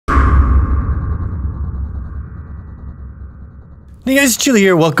Hey guys, Chili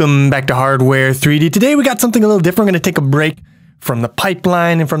here. Welcome back to Hardware 3D. Today we got something a little different. We're going to take a break from the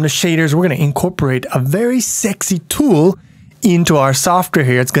pipeline and from the shaders. We're going to incorporate a very sexy tool into our software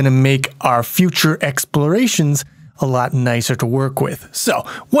here. It's going to make our future explorations a lot nicer to work with. So,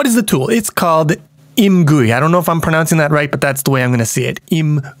 what is the tool? It's called ImGui. I don't know if I'm pronouncing that right, but that's the way I'm going to say it.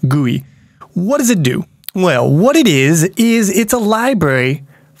 ImGui. What does it do? Well, what it is it's a library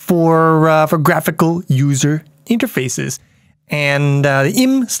for graphical user interfaces. And the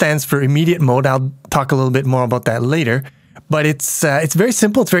IM stands for immediate mode. I'll talk a little bit more about that later. But it's very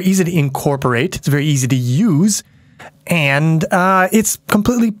simple. It's very easy to incorporate. It's very easy to use. And it's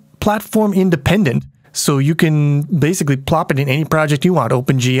completely platform independent. So you can basically plop it in any project you want.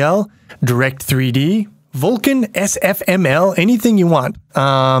 OpenGL, Direct3D, Vulkan, SFML, anything you want.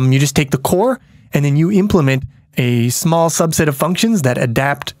 You just take the core and then you implement a small subset of functions that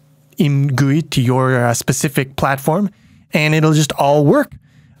adapt ImGui to your specific platform. And it'll just all work.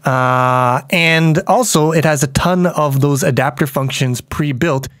 And also, it has a ton of those adapter functions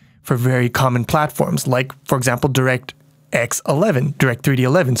pre-built for very common platforms, like, for example, DirectX 11, Direct3D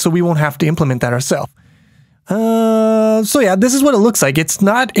 11. So we won't have to implement that ourselves. So yeah, this is what it looks like. It's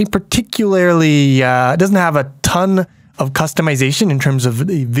not a particularly, it doesn't have a ton of customization in terms of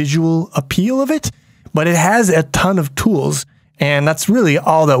the visual appeal of it, but it has a ton of tools. And that's really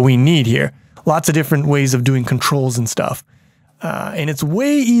all that we need here. Lots of different ways of doing controls and stuff. And it's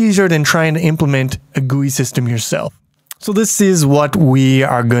way easier than trying to implement a GUI system yourself. So this is what we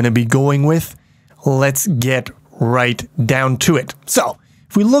are going to be going with. Let's get right down to it. So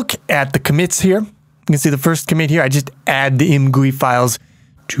if we look at the commits here, you can see the first commit here. I just add the ImGui files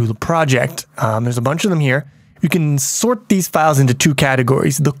to the project. There's a bunch of them here. You can sort these files into two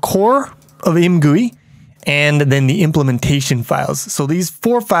categories: the core of ImGui and then the implementation files. So these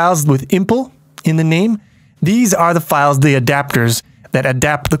 4 files with impl in the name, these are the files, the adapters that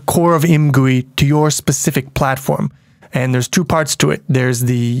adapt the core of ImGui to your specific platform. And there's 2 parts to it. There's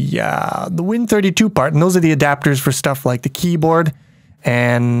the Win32 part, and those are the adapters for stuff like the keyboard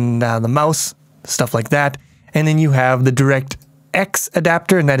and the mouse, stuff like that. And then you have the DirectX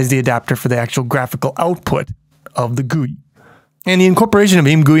adapter, and that is the adapter for the actual graphical output of the GUI. And the incorporation of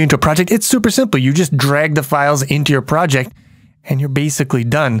ImGui into a project, it's super simple. You just drag the files into your project and you're basically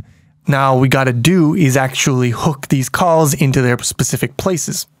done. Now, what we got to do is actually hook these calls into their specific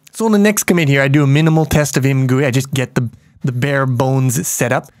places. So in the next commit here, I do a minimal test of ImGui. I just get the bare bones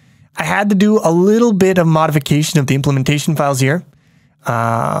set up. I had to do a little bit of modification of the implementation files here.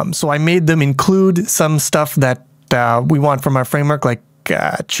 So I made them include some stuff that we want from our framework, like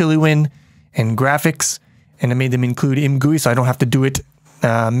ChiliWin and graphics. And I made them include ImGui, so I don't have to do it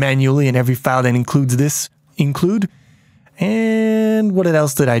manually in every file that includes this include. And what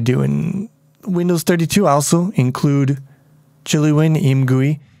else did I do? In Windows 32, I also include ChiliWin,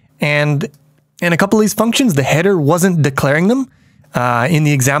 ImGui, and a couple of these functions, the header wasn't declaring them. In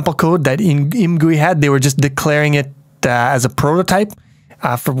the example code that ImGui had, they were just declaring it as a prototype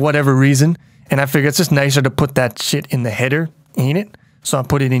for whatever reason. And I figured it's just nicer to put that shit in the header, ain't it? So I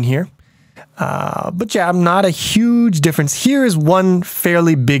put it in here. But yeah, not a huge difference. Here is one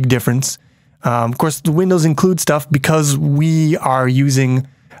fairly big difference. Of course, the Windows include stuff because we are using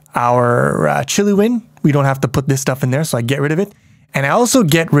our ChiliWin. We don't have to put this stuff in there, so I get rid of it. And I also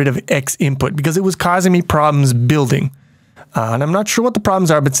get rid of X input because it was causing me problems building. And I'm not sure what the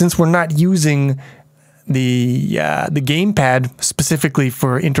problems are, but since we're not using the gamepad specifically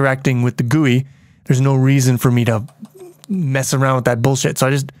for interacting with the GUI, there's no reason for me to mess around with that bullshit. So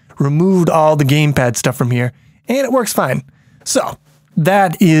I just removed all the gamepad stuff from here, and it works fine. So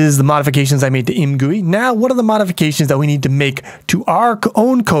that is the modifications I made to ImGui. Now, what are the modifications that we need to make to our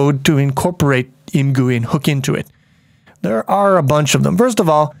own code to incorporate ImGui and hook into it? There are a bunch of them. First of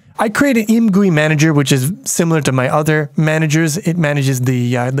all, I created an ImGui manager, which is similar to my other managers. It manages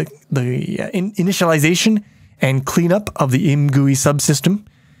the initialization and cleanup of the ImGui subsystem.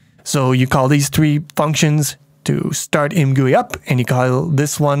 So you call these 3 functions to start ImGui up, and you call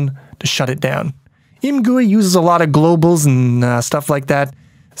this one to shut it down. ImGui uses a lot of globals and stuff like that,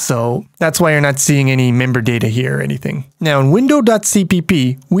 so that's why you're not seeing any member data here or anything. Now in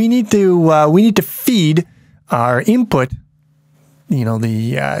window.cpp, we need to feed our input, you know,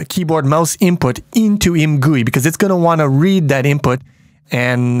 the keyboard mouse input into ImGui because it's going to want to read that input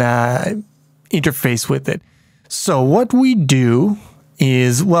and interface with it. So what we do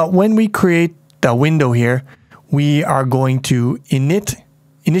is, well, when we create the window here, we are going to initialize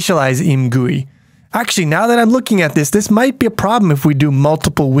ImGui. Actually, now that I'm looking at this, this might be a problem if we do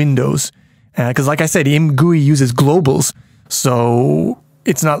multiple windows. Because like I said, ImGui uses globals. So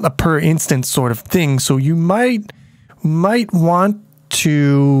it's not a per instance sort of thing. So you might might want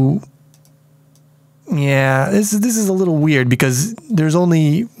to, yeah, this is a little weird because there's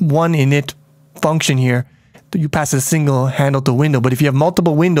only one init function here. You pass a single handle to window, but if you have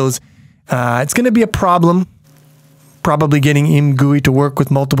multiple windows, it's going to be a problem. Probably getting ImGui to work with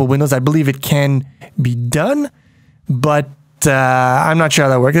multiple windows. I believe it can be done, but I'm not sure how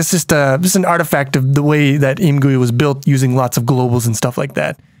that works. It's just an artifact of the way that ImGui was built using lots of globals and stuff like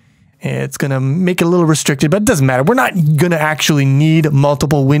that. It's going to make it a little restricted, but it doesn't matter. We're not going to actually need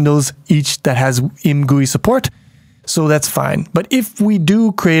multiple windows each that has ImGui support, so that's fine. But if we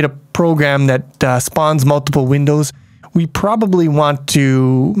do create a program that spawns multiple windows, we probably want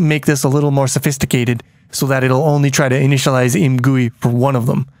to make this a little more sophisticated so that it'll only try to initialize ImGui for one of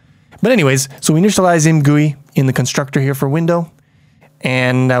them. But anyways, so we initialize ImGui in the constructor here for window,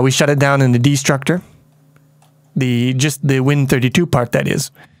 and we shut it down in the destructor, just the Win32 part, that is.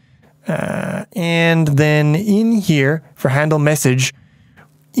 And then in here for handle message,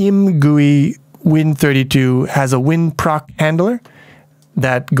 ImGui Win32 has a WinProc handler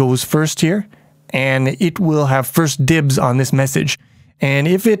that goes first here, and it will have first dibs on this message. And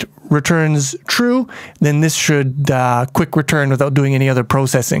if it returns true, then this should quick return without doing any other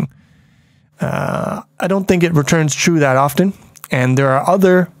processing. I don't think it returns true that often, and there are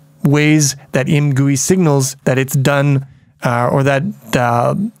other ways that ImGui signals that it's done or that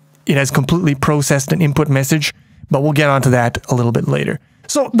it has completely processed an input message, but we'll get onto that a little bit later.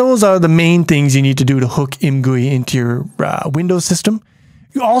 So those are the main things you need to do to hook ImGui into your Windows system.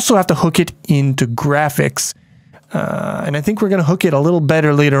 You also have to hook it into graphics. And I think we're going to hook it a little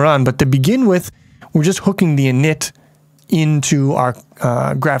better later on, but to begin with, we're just hooking the init into our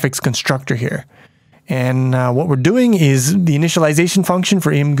graphics constructor here. And what we're doing is the initialization function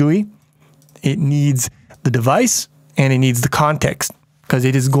for ImGui. It needs the device and it needs the context, because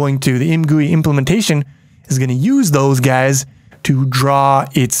it is going to, the ImGui implementation is going to use those guys to draw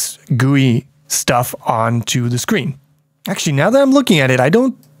its GUI stuff onto the screen. Actually, now that I'm looking at it, I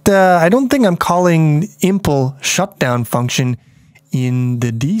don't think I'm calling impl shutdown function in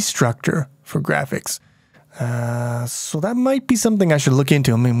the destructor for graphics. So that might be something I should look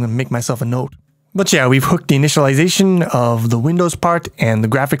into. I'm going to make myself a note. But yeah, we've hooked the initialization of the Windows part and the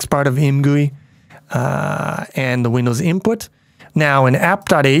graphics part of ImGui and the Windows input. Now in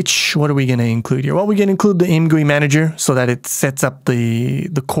app.h, what are we going to include here? Well, we're going to include the ImGui manager so that it sets up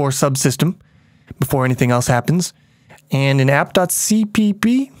the core subsystem before anything else happens. And in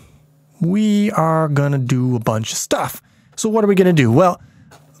app.cpp, we are going to do a bunch of stuff. So what are we going to do? Well,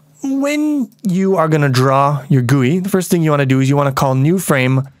 when you are going to draw your GUI, the first thing you want to do is you want to call new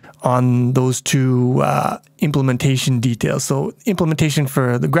frame on those two implementation details. So implementation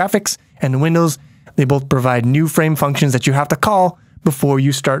for the graphics and the Windows, they both provide new frame functions that you have to call before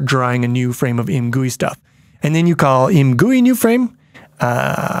you start drawing a new frame of ImGui stuff. And then you call ImGui new frame.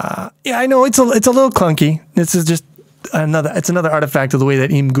 Yeah, I know it's a little clunky. This is just another artifact of the way that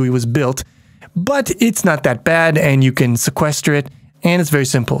ImGui was built, but it's not that bad, and you can sequester it, and it's very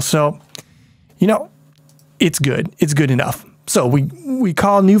simple. So, you know, it's good. It's good enough. So we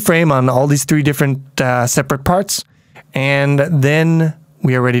call new frame on all these three different separate parts, and then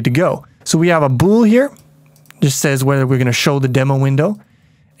we are ready to go. So we have a bool here, just says whether we're going to show the demo window.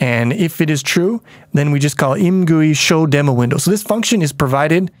 And if it is true, then we just call ImGui show demo window. So this function is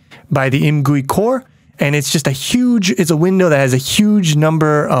provided by the ImGui core, and it's just it's a window that has a huge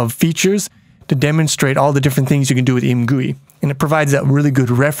number of features to demonstrate all the different things you can do with ImGui. And it provides that really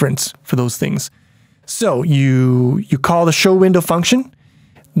good reference for those things. So you call the show window function.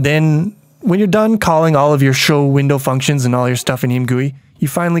 Then when you're done calling all of your show window functions and all your stuff in ImGui, you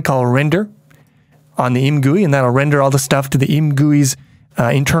finally call render on the ImGui, and that'll render all the stuff to the ImGui's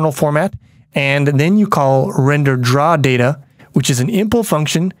internal format. And then you call render draw data, which is an impl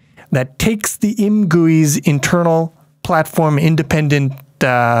function that takes the ImGui's internal platform independent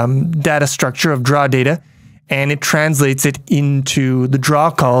data structure of draw data, and it translates it into the draw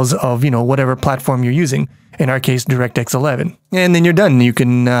calls of, you know, whatever platform you're using. In our case, DirectX 11. And then you're done. You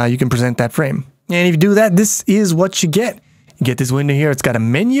can present that frame. And if you do that, this is what you get. You get this window here. It's got a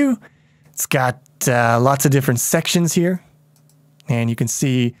menu. It's got lots of different sections here. And you can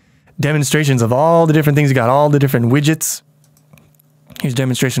see demonstrations of all the different things. You got all the different widgets. Here's a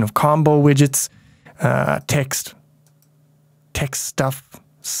demonstration of combo widgets, text stuff,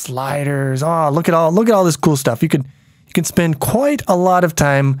 sliders. Oh, look at all this cool stuff. You can spend quite a lot of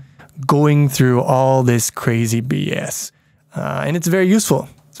time going through all this crazy BS, and it's very useful.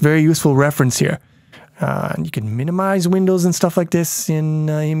 It's a very useful reference here. And you can minimize windows and stuff like this in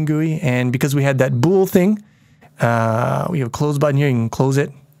ImGui. And because we had that bool thing, we have a close button here. You can close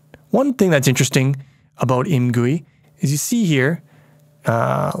it. One thing that's interesting about ImGui is you see here,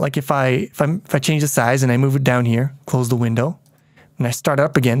 like if I change the size and I move it down here, close the window, and I start it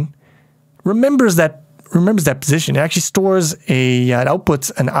up again, remembers that position. It actually stores it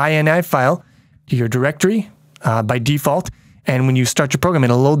outputs an INI file to your directory by default. And when you start your program,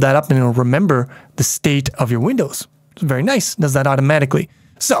 it'll load that up and it'll remember the state of your windows. It's very nice. It does that automatically.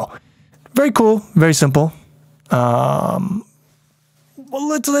 So very cool, very simple. Well,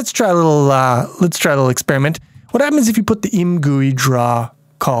 let's try a little experiment. What happens if you put the ImGui draw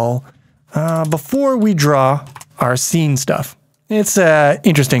call before we draw our scene stuff? It's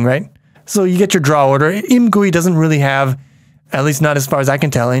interesting, right? So you get your draw order. ImGui doesn't really have, at least not as far as I can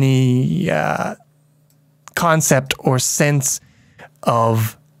tell, any concept or sense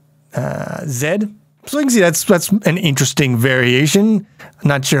of Z. So you can see that's an interesting variation. I'm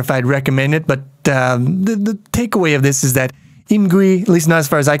not sure if I'd recommend it, but the takeaway of this is that ImGui, at least not as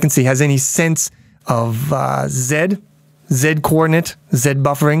far as I can see, has any sense of Z coordinate, Z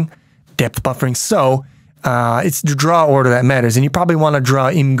buffering, depth buffering. So it's the draw order that matters. And you probably want to draw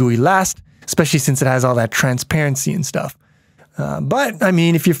ImGui last, especially since it has all that transparency and stuff. But, I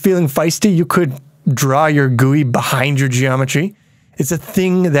mean, if you're feeling feisty, you could draw your GUI behind your geometry. It's a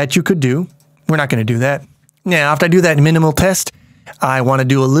thing that you could do. We're not going to do that. Now, after I do that minimal test, I want to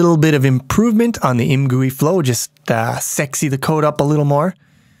do a little bit of improvement on the ImGui flow, just sexy the code up a little more.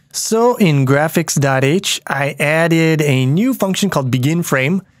 So in graphics.h, I added a new function called begin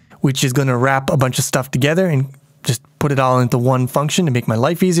frame, which is going to wrap a bunch of stuff together and just put it all into one function to make my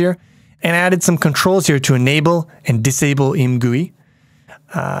life easier. And I added some controls here to enable and disable ImGui.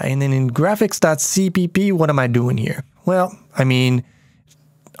 And then in graphics.cpp, what am I doing here? Well, I mean,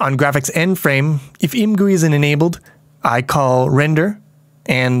 on graphics end frame, if ImGui isn't enabled, I call render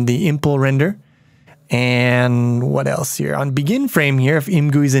and the impl render. And what else here? On begin frame here, if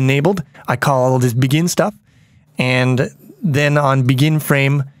ImGui is enabled, I call all this begin stuff. And then on begin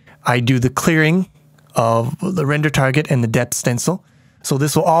frame, I do the clearing of the render target and the depth stencil. So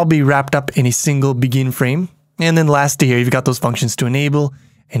this will all be wrapped up in a single begin frame. And then lastly here, you've got those functions to enable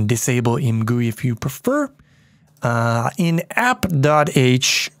and disable ImGui if you prefer. In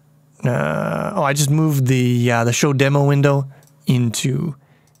app.h, I just moved the show demo window into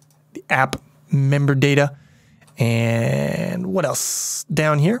the app member data. And what else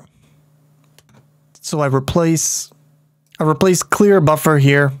down here? So I replace clear buffer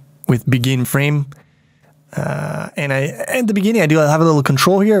here with begin frame. And at the beginning, I have a little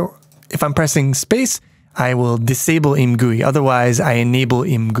control here. If I'm pressing space, I will disable ImGui. Otherwise, I enable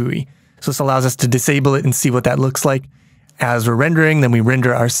ImGui. So this allows us to disable it and see what that looks like as we're rendering. Then we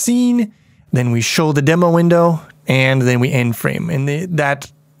render our scene. Then we show the demo window. And then we end frame. And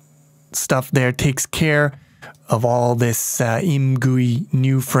that stuff there takes care of all this ImGui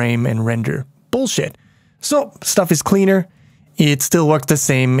new frame and render bullshit. So stuff is cleaner. It still works the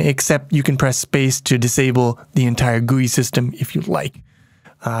same, except you can press space to disable the entire GUI system if you'd like.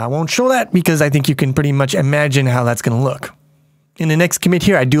 I won't show that because I think you can pretty much imagine how that's going to look. In the next commit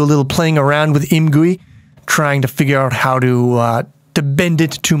here, I do a little playing around with ImGui, trying to figure out how to bend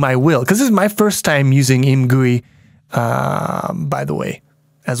it to my will. Because this is my first time using ImGui, by the way,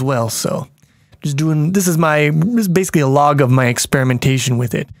 as well. So just doing, this is basically a log of my experimentation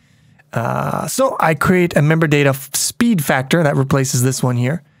with it. So I create a member data speed factor that replaces this one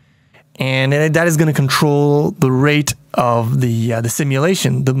here. And that is going to control the rate of the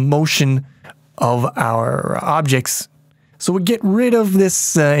simulation, the motion of our objects. So we get rid of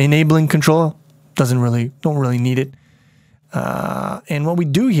this enabling control. Don't really need it. And what we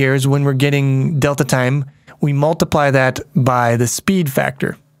do here is when we're getting delta time, we multiply that by the speed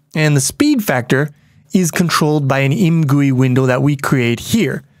factor. And the speed factor is controlled by an ImGui window that we create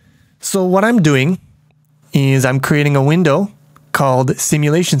here. So what I'm doing is I'm creating a window called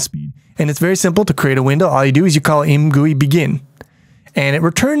simulation speed. And it's very simple to create a window. All you do is you call ImGui begin. And it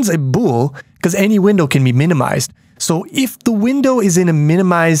returns a bool because any window can be minimized. So if the window is in a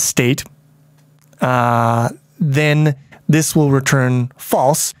minimized state, then this will return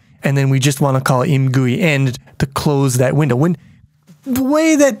false. And then we just want to call ImGui end to close that window. When the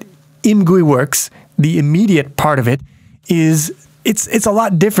way that ImGui works, the immediate part of it is it's a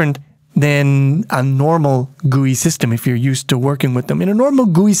lot different than a normal GUI system if you're used to working with them. In a normal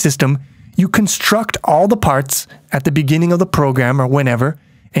GUI system, you construct all the parts at the beginning of the program or whenever,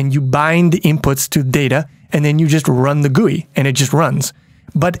 and you bind the inputs to data, and then you just run the GUI, and it just runs.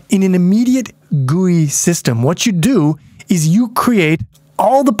 But in an immediate GUI system, what you do is you create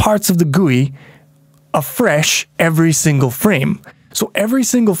all the parts of the GUI afresh every single frame. So every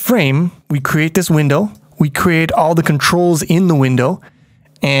single frame, we create this window, we create all the controls in the window,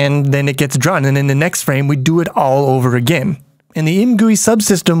 and then it gets drawn. And in the next frame, we do it all over again. In the ImGui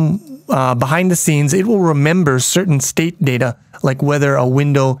subsystem, behind the scenes, it will remember certain state data, like whether a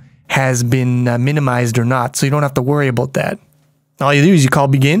window has been minimized or not, so you don't have to worry about that. All you do is you call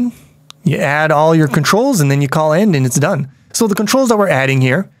begin, you add all your controls, and then you call end, and it's done. So the controls that we're adding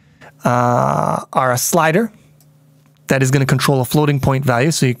here are a slider that is going to control a floating point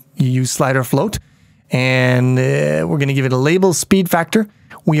value, so you use slider float, and we're going to give it a label speed factor.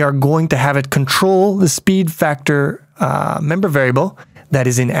 We are going to have it control the speed factor member variable that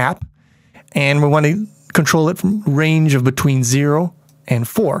is in app, and we want to control it from range of between 0 and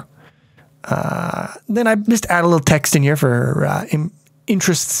 4. Then I just add a little text in here for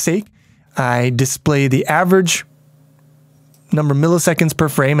interest's sake. I display the average number of milliseconds per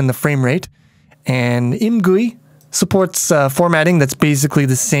frame and the frame rate. And ImGui supports formatting that's basically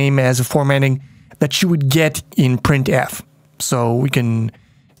the same as a formatting that you would get in printf. So we can,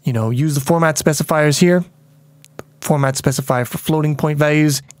 use the format specifiers here. Format specifier for floating point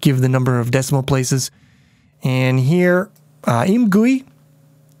values, give the number of decimal places. And here, ImGui,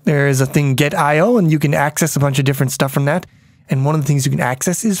 there is a thing get IO, and you can access a bunch of different stuff from that. And one of the things you can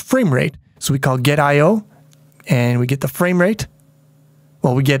access is frame rate. So we call get IO, and we get the frame rate.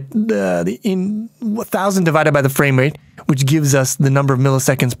 Well, we get the 1000 divided by the frame rate, which gives us the number of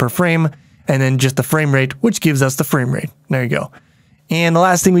milliseconds per frame, and then just the frame rate, which gives us the frame rate. There you go. And the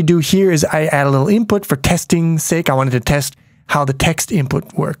last thing we do here is I add a little input for testing's sake. I wanted to test how the text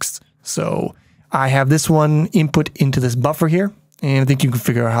input works. So I have this one input into this buffer here, and I think you can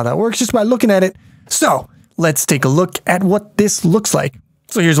figure out how that works just by looking at it. So let's take a look at what this looks like.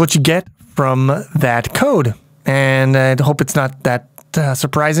 So here's what you get from that code. And I hope it's not that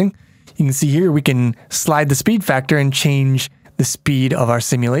surprising. You can see here we can slide the speed factor and change the speed of our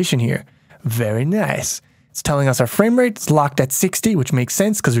simulation here. Very nice. It's telling us our frame rate is locked at 60, which makes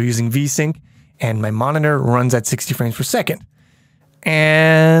sense because we're using VSync, and my monitor runs at 60 frames per second.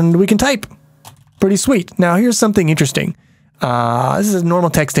 And we can type. Pretty sweet. Now here's something interesting. This is a normal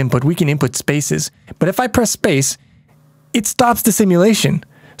text input. We can input spaces, but if I press space, it stops the simulation.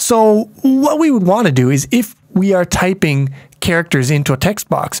 So what we would want to do is, if we are typing characters into a text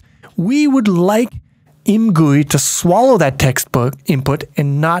box, we would like ImGui to swallow that text input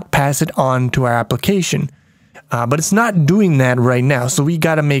and not pass it on to our application. But it's not doing that right now, so we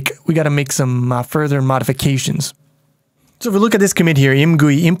gotta make some further modifications. So if we look at this commit here,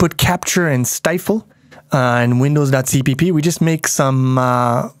 ImGui input capture and stifle in windows.cpp, we just make some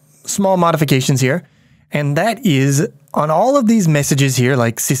small modifications here. And that is on all of these messages here,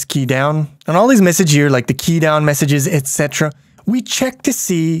 like sys key down, on all these messages here, like the key down messages, etc., we check to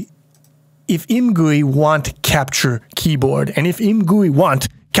see if ImGui want capture keyboard. And if ImGui want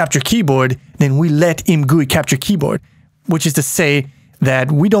capture keyboard, then we let ImGui capture keyboard, which is to say that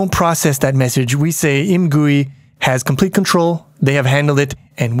we don't process that message. We say ImGui has complete control, they have handled it,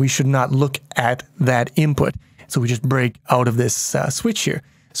 and we should not look at that input. So we just break out of this switch here.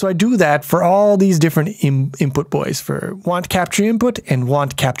 So I do that for all these different input boys, for want capture input and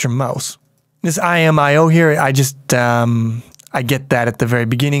want capture mouse. This IMIO here, I just, I get that at the very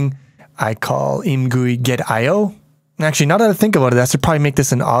beginning. I call ImGui get IO. Actually, now that I think about it, I should probably make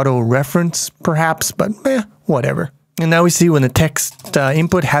this an auto reference perhaps, but whatever. And now we see when the text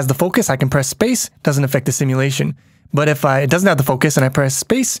input has the focus, I can press space, doesn't affect the simulation. But if it doesn't have the focus and I press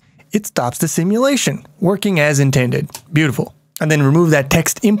space, it stops the simulation, working as intended. Beautiful. And then remove that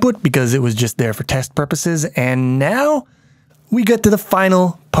text input because it was just there for test purposes. And now we get to the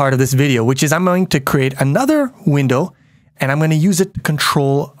final part of this video, which is I'm going to create another window and I'm going to use it to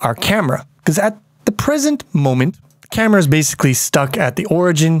control our camera. Because at the present moment, the camera is basically stuck at the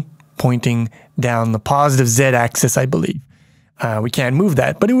origin, pointing down the positive Z axis, I believe. We can't move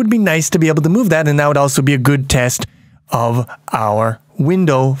that, but it would be nice to be able to move that, and that would also be a good test of our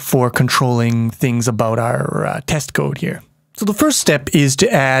window for controlling things about our test code here. So the first step is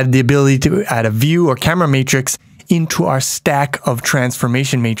to add the ability to add a view or camera matrix into our stack of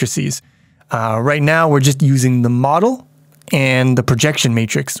transformation matrices. Right now, we're just using the model and the projection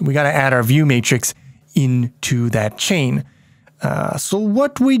matrix. We got to add our view matrix into that chain. So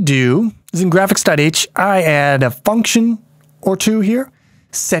what we do is in graphics.h, I add a function or two here,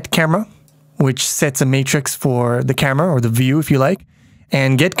 set camera, which sets a matrix for the camera or the view if you like,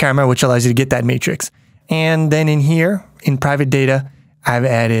 and get camera, which allows you to get that matrix. And then in here, in private data, I've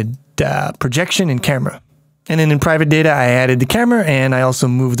added projection and camera. And then in private data, I added the camera and I also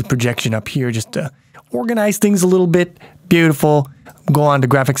moved the projection up here just to organize things a little bit. Beautiful. Go on to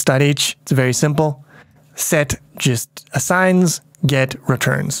graphics.h. It's very simple. Set just assigns, get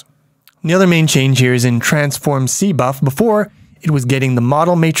returns. The other main change here is in transform cbuff. Before, it was getting the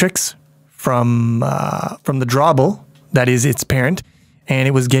model matrix from the drawable, that is its parent, and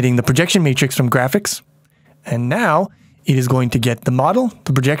it was getting the projection matrix from graphics. And now it is going to get the model,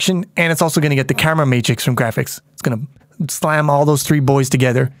 the projection, and it's also going to get the camera matrix from graphics. It's going to slam all those three boys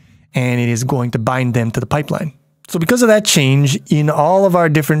together, and it is going to bind them to the pipeline. So because of that change in all of our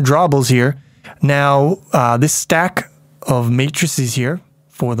different drawables here, now this stack of matrices here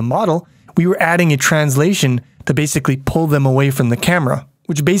for the model, we were adding a translation to basically pull them away from the camera,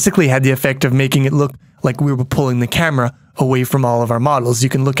 which basically had the effect of making it look like we were pulling the camera away from all of our models. You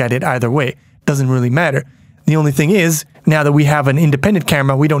can look at it either way. Doesn't really matter. The only thing is, now that we have an independent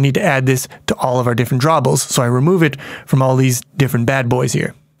camera, we don't need to add this to all of our different drawables. So I remove it from all these different bad boys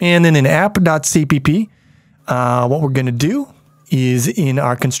here. And then in app.cpp, what we're going to do is in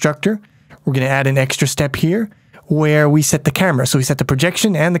our constructor, we're going to add an extra step here where we set the camera. So we set the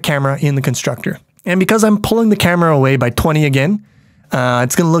projection and the camera in the constructor. And because I'm pulling the camera away by 20 again,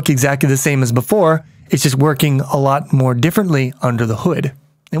 it's going to look exactly the same as before. It's just working a lot more differently under the hood.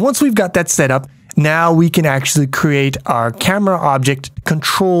 And once we've got that set up, now we can actually create our camera object to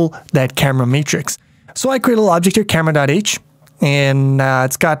control that camera matrix. So I create a little object here, camera.h, and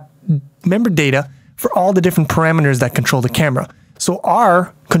it's got member data for all the different parameters that control the camera. So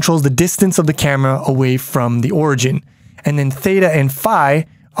R controls the distance of the camera away from the origin, and then theta and phi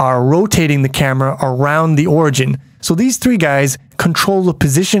are rotating the camera around the origin. So these three guys control the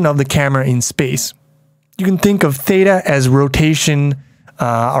position of the camera in space. You can think of theta as rotation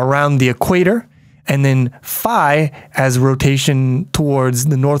around the equator, and then phi as rotation towards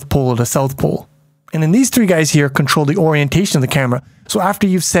the North Pole or the South Pole. And then these three guys here control the orientation of the camera. So after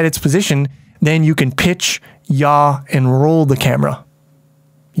you've set its position, then you can pitch, yaw, and roll the camera.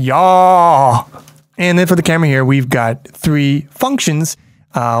 Yaw! And then for the camera here, we've got three functions.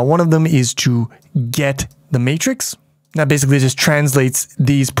 One of them is to get the matrix. That basically just translates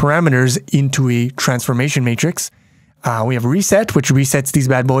these parameters into a transformation matrix. We have reset, which resets these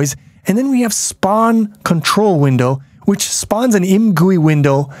bad boys. And then we have spawn control window, which spawns an ImGui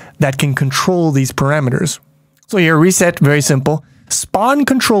window that can control these parameters. So here, reset, very simple. Spawn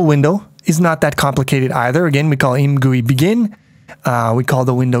control window is not that complicated either. Again, we call ImGui begin. We call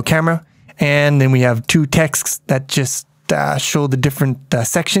the window camera. And then we have two texts that just show the different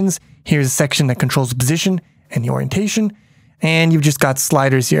sections. Here's a section that controls the position and the orientation. And you've just got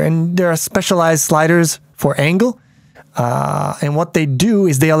sliders here. And there are specialized sliders for angle. And what they do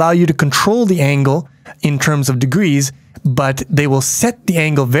is they allow you to control the angle in terms of degrees, but they will set the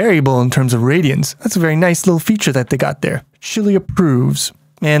angle variable in terms of radians. That's a very nice little feature that they got there. Chili approves.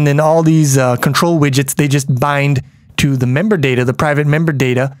 And then all these control widgets, they just bind to the member data, the private member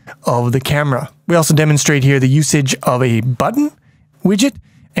data of the camera. We also demonstrate here the usage of a button widget.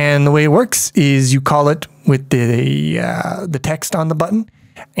 And the way it works is you call it with the text on the button,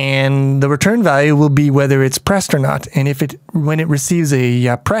 and the return value will be whether it's pressed or not. And when it receives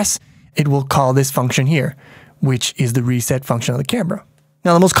a press, it will call this function here, which is the reset function of the camera.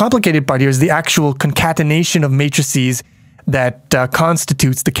 Now, the most complicated part here is the actual concatenation of matrices that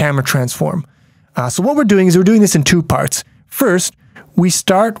constitutes the camera transform. So what we're doing is we're doing this in two parts. First, we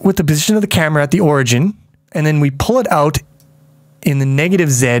start with the position of the camera at the origin, and then we pull it out in the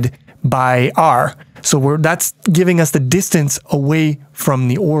negative Z by R. So that's giving us the distance away from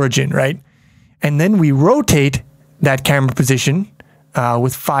the origin, right? And then we rotate that camera position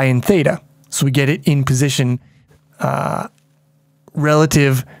with phi and theta. So we get it in position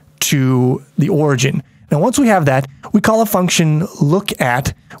relative to the origin. Now, once we have that, we call a function look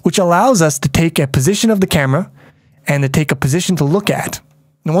at, which allows us to take a position of the camera and to take a position to look at.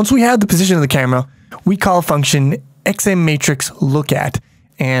 Now, once we have the position of the camera, we call a function xm matrix look at.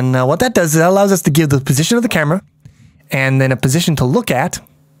 And what that does is it allows us to give the position of the camera and then a position to look at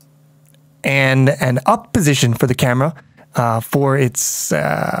and an up position for the camera for its,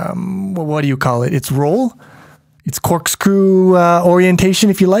 what do you call it? Its roll, its corkscrew orientation,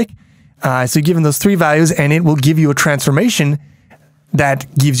 if you like. So you give them those three values and it will give you a transformation that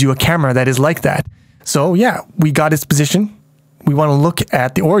gives you a camera that is like that. So yeah, we got its position. We want to look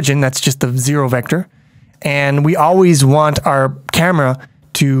at the origin. That's just the 0 vector. And we always want our camera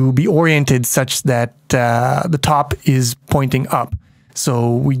to be oriented such that the top is pointing up.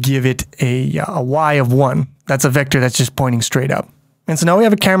 So we give it a y of 1. That's a vector that's just pointing straight up. And so now we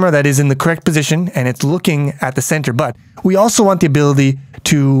have a camera that is in the correct position and it's looking at the center, but we also want the ability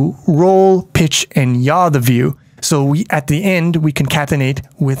to roll, pitch, and yaw the view. So at the end, we concatenate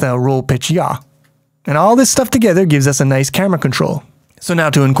with a roll, pitch, yaw. And all this stuff together gives us a nice camera control. So now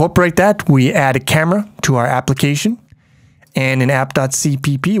to incorporate that, we add a camera to our application. And in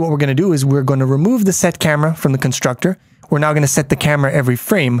app.cpp, what we're going to do is we're going to remove the set camera from the constructor. we're now going to set the camera every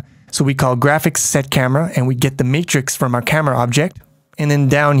frame. So we call graphics set camera, and we get the matrix from our camera object. And then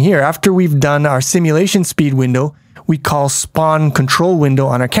down here, after we've done our simulation speed window, we call spawn control window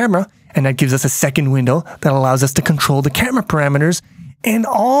on our camera, and that gives us a second window that allows us to control the camera parameters, and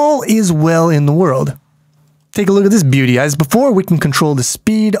all is well in the world. Take a look at this beauty. As before, we can control the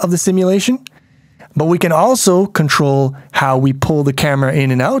speed of the simulation, but we can also control how we pull the camera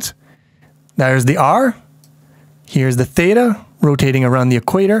in and out. There's the R, here's the theta rotating around the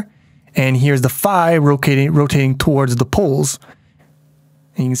equator, and here's the phi rotating towards the poles.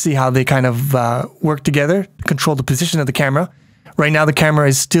 And you can see how they kind of work together to control the position of the camera. Right now the camera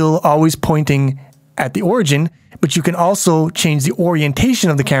is still always pointing at the origin, but you can also change the orientation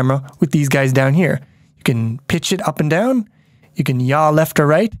of the camera with these guys down here. You can pitch it up and down, you can yaw left or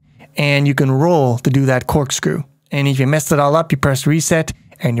right, and you can roll to do that corkscrew. And if you messed it all up, you press reset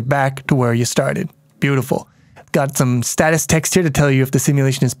and you're back to where you started. Beautiful. Got some status text here to tell you if the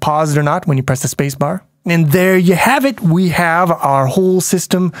simulation is paused or not when you press the space bar. And there you have it. We have our whole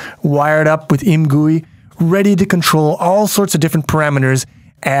system wired up with ImGui, ready to control all sorts of different parameters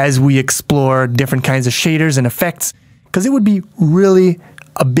as we explore different kinds of shaders and effects, because it would be really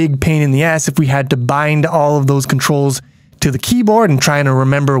a big pain in the ass if we had to bind all of those controls to the keyboard and trying to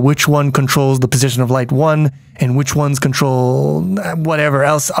remember which one controls the position of light 1 and which ones control whatever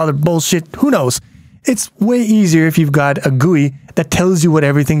else, other bullshit, who knows. It's way easier if you've got a GUI that tells you what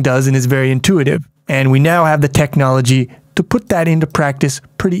everything does and is very intuitive. And we now have the technology to put that into practice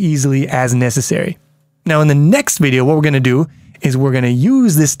pretty easily as necessary. Now in the next video, what we're going to do is we're going to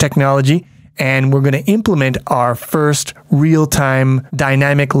use this technology and we're going to implement our first real-time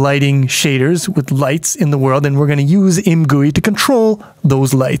dynamic lighting shaders with lights in the world, and we're going to use ImGui to control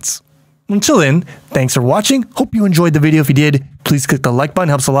those lights. Until then, thanks for watching. Hope you enjoyed the video. If you did, please click the like button,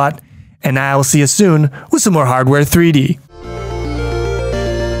 helps a lot. And I will see you soon with some more Hardware 3D.